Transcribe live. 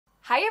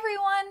Hi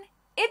everyone,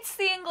 it's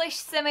the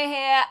EnglishSimmer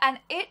here, and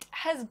it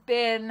has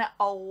been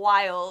a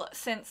while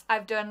since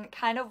I've done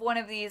kind of one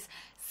of these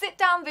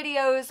sit-down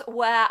videos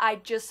where I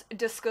just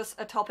discuss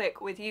a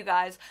topic with you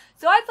guys.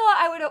 So I thought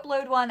I would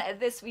upload one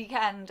this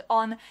weekend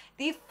on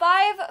the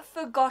 5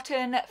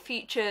 forgotten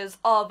features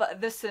of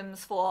The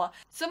Sims 4.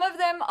 Some of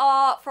them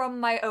are from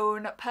my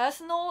own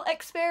personal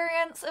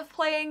experience of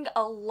playing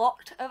a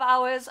lot of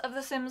hours of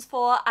The Sims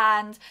 4,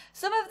 and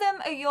some of them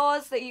are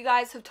yours that you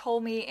guys have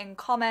told me in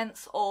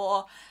comments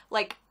or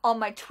like on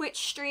my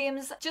Twitch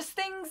streams. Just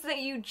things that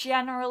you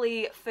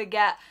generally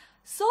forget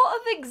sort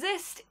of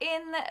exist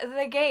in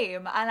the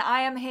game, and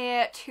I am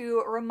here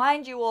to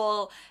remind you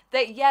all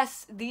that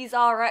yes, these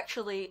are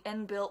actually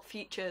inbuilt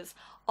features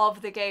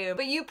of the game,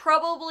 but you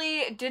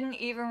probably didn't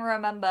even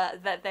remember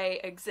that they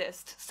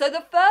exist. So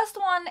the first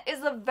one is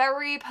a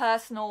very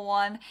personal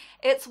one.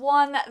 It's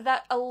one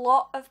that a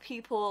lot of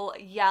people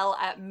yell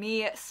at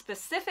me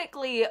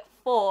specifically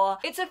for.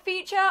 It's a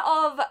feature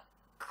of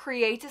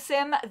Create a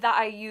Sim that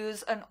I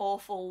use an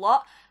awful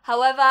lot.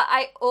 However,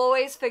 I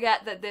always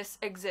forget that this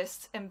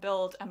exists in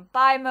build and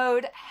buy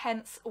mode,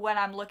 hence when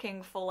I'm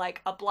looking for like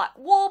a black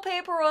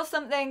wallpaper or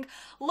something,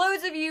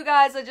 loads of you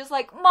guys are just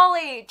like,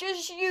 Molly,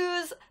 just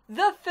use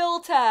the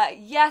filter.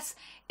 Yes,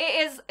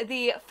 it is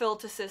the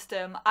filter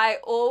system. I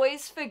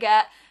always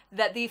forget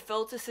that the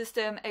filter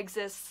system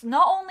exists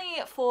not only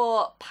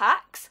for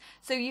packs,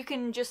 so you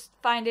can just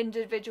find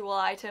individual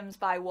items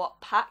by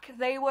what pack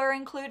they were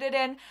included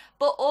in,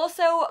 but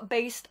also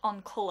based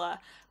on colour.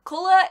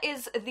 Colour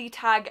is the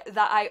tag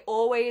that I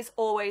always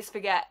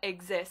forget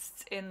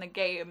exists in the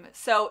game.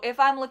 So if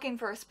I'm looking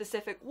for a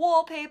specific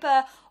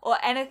wallpaper or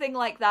anything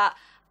like that,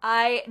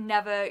 I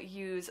never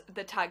use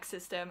the tag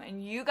system,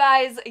 and you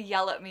guys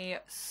yell at me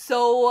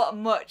so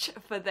much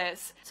for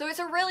this. So it's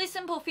a really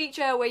simple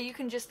feature where you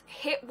can just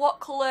hit what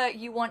colour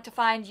you want to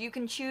find. You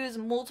can choose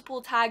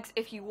multiple tags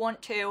if you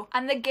want to,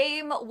 and the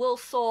game will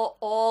sort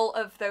all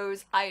of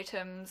those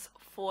items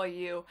for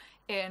you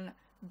in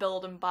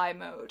build and buy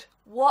mode.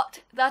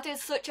 What? That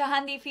is such a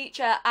handy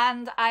feature,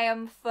 and I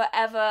am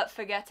forever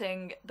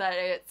forgetting that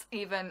it's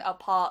even a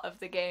part of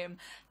the game.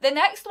 The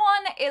next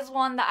one is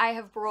one that I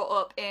have brought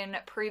up in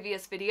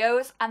previous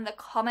videos, and the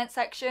comment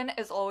section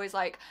is always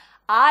like,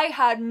 I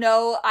had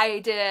no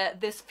idea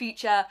this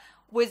feature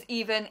was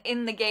even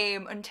in the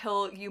game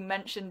until you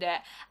mentioned it.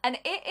 And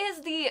it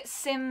is the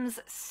Sims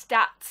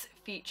stats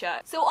feature.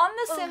 So on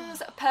the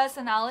Sims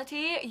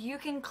personality, you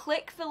can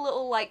click the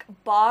little like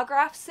bar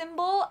graph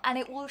symbol and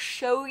it will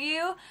show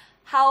you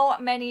how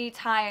many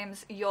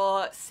times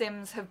your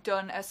Sims have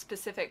done a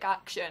specific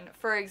action.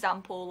 For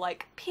example,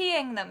 like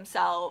peeing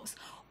themselves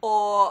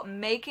or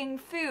making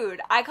food.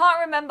 I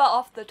can't remember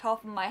off the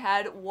top of my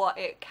head what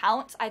it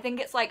counts. I think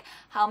it's like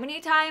how many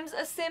times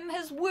a Sim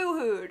has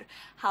woohooed,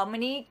 how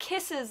many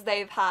kisses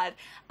they've had,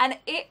 and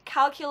it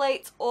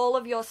calculates all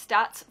of your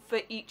stats for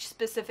each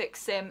specific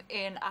Sim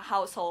in a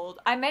household.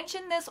 I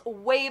mentioned this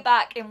way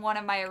back in one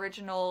of my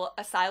original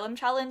Asylum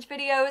Challenge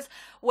videos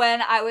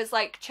when I was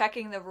like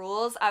checking the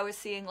rules. I was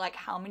seeing like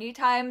how many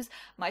times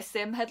my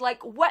Sim had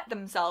like wet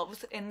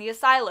themselves in the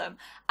asylum,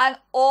 and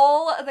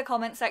all the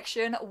comment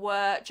section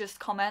were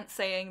just comments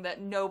saying that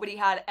nobody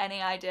had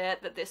any idea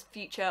that this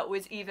feature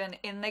was even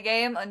in the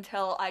game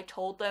until I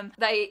told them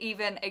that it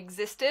even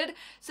existed.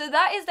 So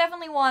that is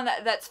definitely one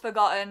that's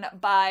forgotten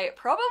by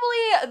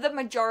probably the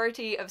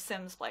majority of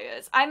Sims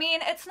players. I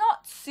mean, it's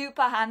not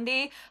super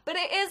handy, but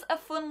it is a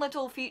fun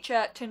little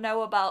feature to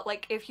know about,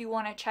 like if you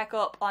want to check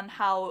up on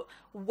how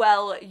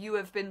well you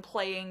have been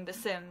playing The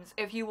Sims.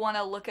 If you want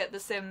to look at The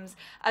Sims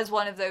as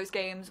one of those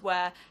games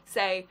where,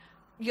 say,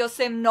 your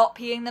Sim not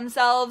peeing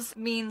themselves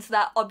means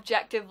that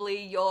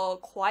objectively you're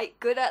quite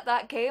good at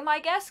that game, I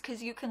guess,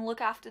 because you can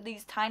look after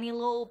these tiny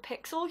little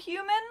pixel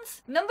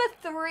humans. Number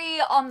 3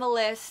 on the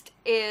list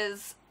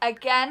is,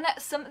 again,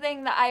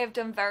 something that I have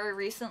done very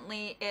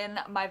recently in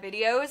my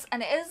videos,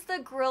 and it is the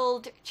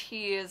grilled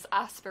cheese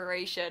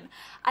aspiration.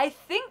 I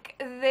think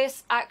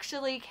this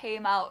actually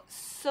came out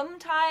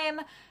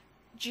sometime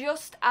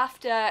just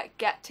after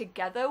Get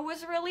Together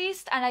was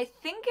released, and I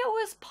think it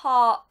was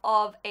part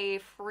of a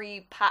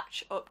free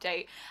patch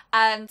update,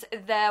 and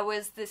there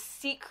was the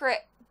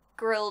secret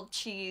grilled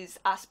cheese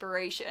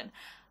aspiration.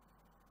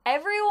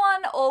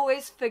 Everyone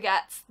always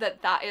forgets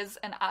that that is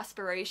an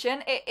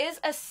aspiration. It is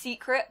a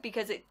secret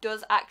because it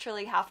does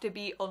actually have to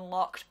be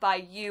unlocked by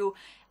you.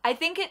 I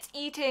think it's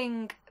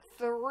eating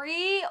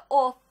 3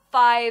 or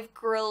 5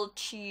 grilled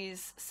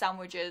cheese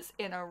sandwiches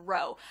in a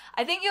row.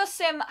 I think your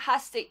Sim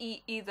has to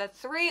eat either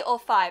 3 or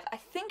 5. I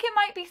think it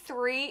might be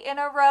 3 in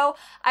a row.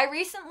 I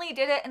recently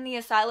did it in the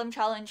Asylum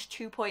Challenge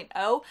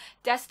 2.0.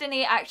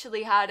 Destiny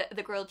actually had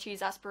the grilled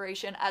cheese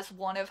aspiration as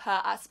one of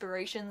her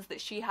aspirations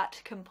that she had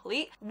to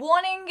complete.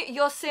 Warning,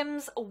 your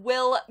Sims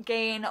will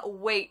gain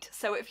weight.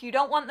 So if you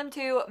don't want them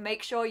to,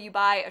 make sure you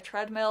buy a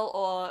treadmill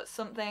or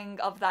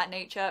something of that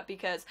nature,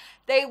 because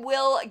they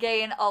will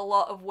gain a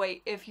lot of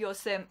weight if your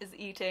Sim is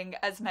eating eating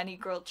as many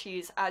grilled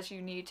cheese as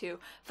you need to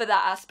for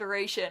that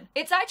aspiration.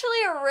 It's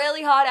actually a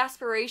really hard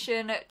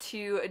aspiration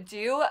to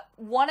do.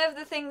 One of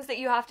the things that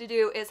you have to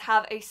do is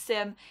have a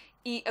sim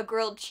eat a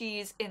grilled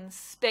cheese in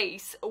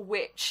space,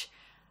 which,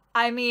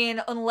 I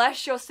mean,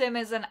 unless your sim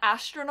is an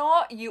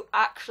astronaut, you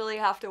actually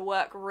have to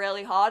work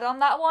really hard on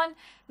that one.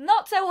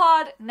 Not so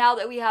hard now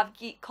that we have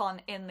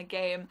GeekCon in the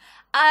game.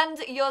 And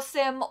your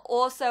sim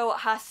also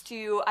has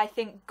to, I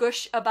think,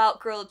 gush about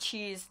grilled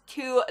cheese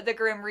to the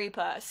Grim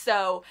Reaper.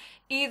 So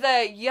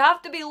either you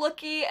have to be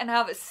lucky and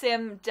have a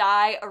sim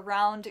die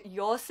around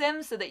your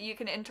sim so that you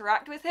can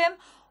interact with him,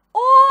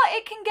 or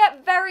it can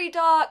get very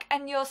dark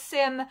and your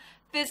sim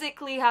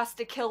physically has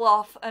to kill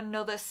off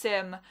another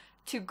sim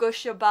to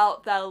gush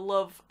about their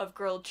love of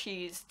grilled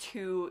cheese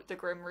to the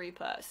Grim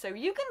Reaper. So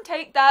you can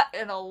take that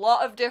in a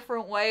lot of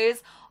different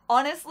ways.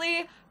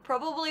 Honestly,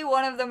 probably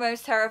one of the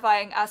most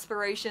terrifying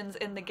aspirations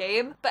in the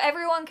game, but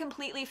everyone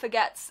completely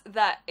forgets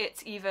that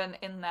it's even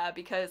in there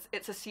because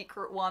it's a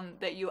secret one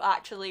that you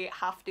actually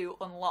have to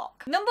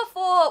unlock. Number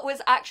 4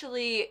 was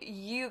actually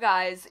you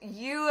guys.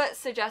 You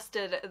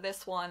suggested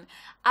this one,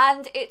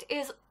 and it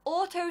is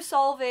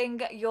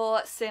auto-solving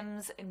your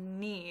sim's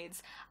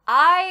needs.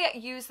 I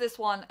use this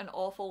one an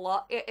awful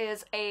lot. It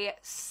is a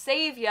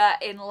savior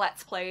in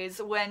Let's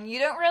Plays when you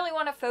don't really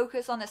want to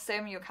focus on a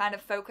sim, you're kind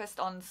of focused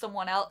on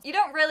someone else. You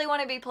don't really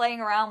want to be playing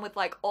around with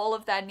like all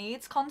of their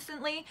needs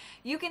constantly.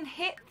 You can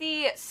hit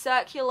the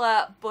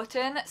circular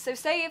button. So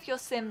say if your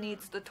sim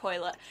needs the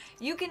toilet,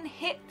 you can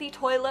hit the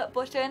toilet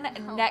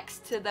button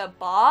next to the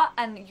bar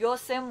and your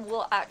sim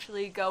will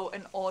actually go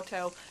and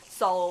auto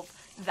solve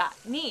that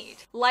need.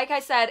 Like I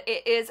said,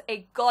 it is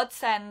a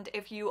godsend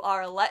if you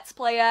are a Let's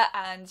Player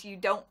and you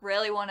don't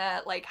really want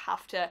to like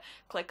have to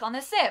click on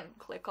a sim,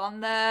 click on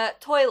the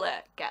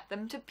toilet, get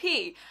them to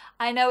pee.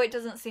 I know it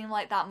doesn't seem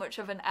like that much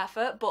of an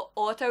effort, but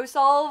auto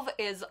solve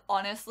is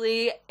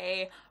honestly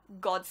a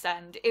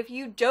godsend. If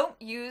you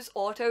don't use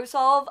auto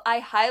solve, I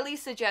highly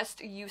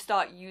suggest you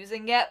start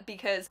using it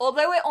because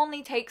although it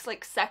only takes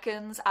like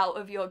seconds out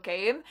of your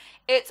game,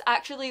 it's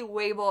actually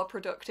way more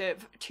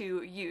productive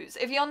to use.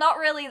 If you're not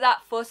really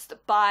that fussed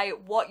by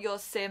what your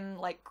sim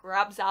like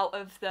grabs out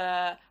of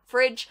the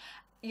fridge,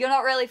 you're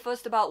not really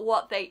fussed about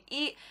what they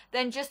eat,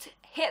 then just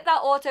hit that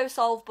auto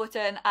solve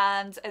button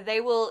and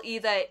they will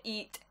either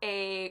eat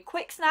a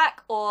quick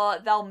snack or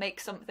they'll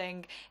make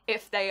something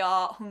if they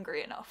are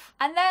hungry enough.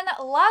 And then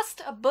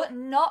last but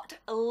not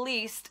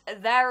least,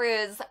 there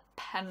is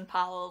pen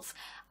pals.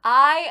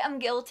 I am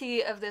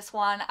guilty of this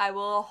one. I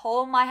will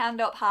hold my hand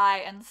up high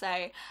and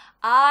say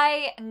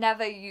I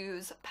never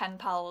use pen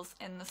pals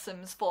in The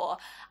Sims 4.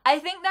 I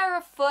think they're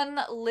a fun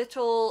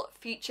little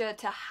feature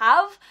to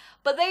have,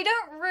 but they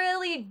don't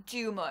really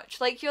do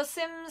much. Like, your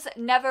Sims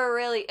never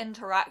really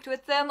interact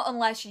with them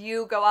unless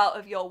you go out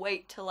of your way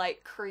to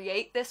like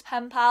create this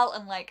pen pal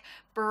and like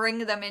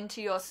bring them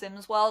into your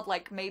Sims world,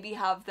 like maybe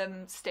have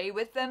them stay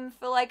with them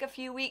for like a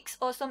few weeks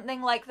or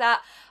something like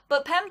that.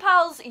 But pen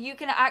pals, you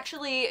can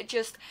actually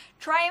just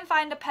try and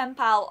find a pen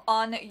pal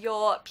on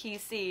your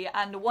PC,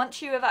 and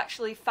once you have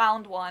actually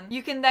found one,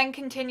 you can then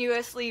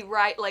continuously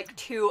write like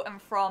to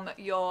and from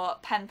your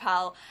pen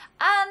pal,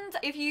 and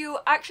if you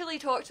actually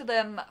talk to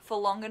them for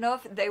long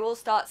enough, they will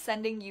start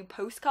sending you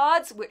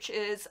postcards, which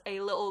is a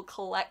little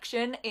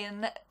collection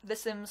in The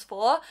Sims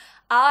 4.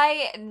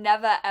 I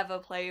never ever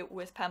play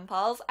with pen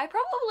pals. I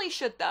probably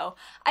should though.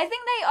 I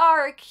think they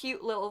are a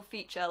cute little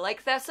feature.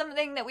 Like, they're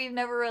something that we've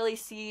never really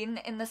seen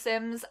in The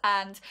Sims,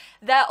 and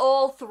they're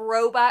all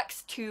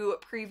throwbacks to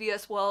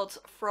previous worlds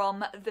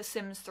from The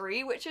Sims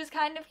 3, which is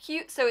kind of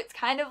cute. So it's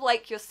kind of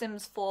like your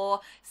Sims 4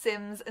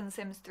 Sims and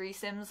Sims 3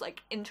 Sims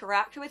like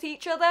interact with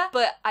each other,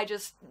 but I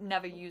just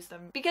never use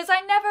them because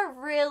I never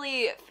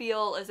really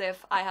feel as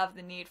if I have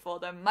the need for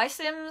them. My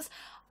Sims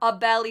are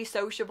barely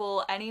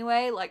sociable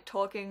anyway, like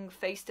talking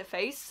face to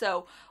face,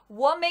 so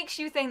what makes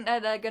you think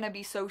that they're gonna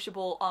be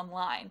sociable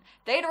online?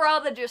 They'd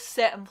rather just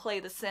sit and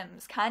play The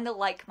Sims, kinda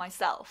like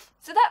myself.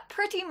 So that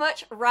pretty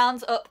much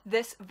rounds up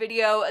this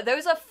video.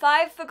 Those are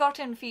 5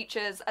 forgotten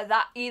features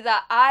that either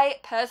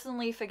I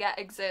personally forget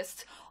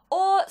exist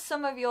or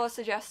some of your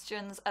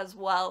suggestions as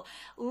well.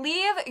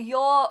 Leave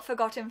your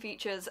forgotten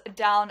features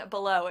down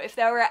below. If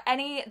there were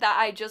any that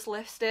I just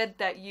listed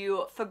that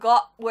you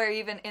forgot were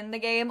even in the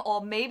game, or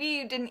maybe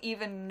you didn't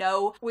even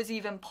know was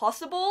even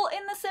possible in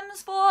The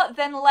Sims 4,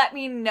 then let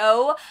me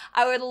know.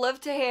 I would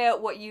love to hear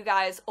what you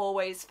guys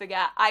always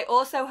forget. I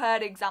also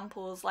heard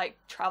examples like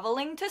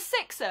traveling to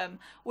Sixham,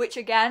 which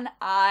again,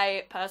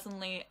 I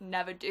personally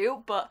never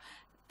do, but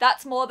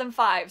that's more than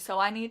 5, so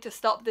I need to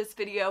stop this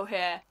video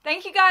here.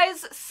 Thank you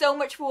guys so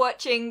much for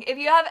watching. If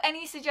you have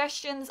any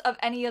suggestions of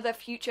any other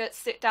future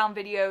sit-down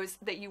videos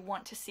that you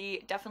want to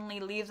see, definitely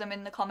leave them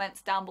in the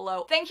comments down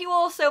below. Thank you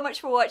all so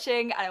much for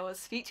watching, and I will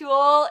speak to you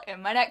all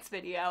in my next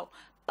video.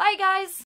 Bye guys!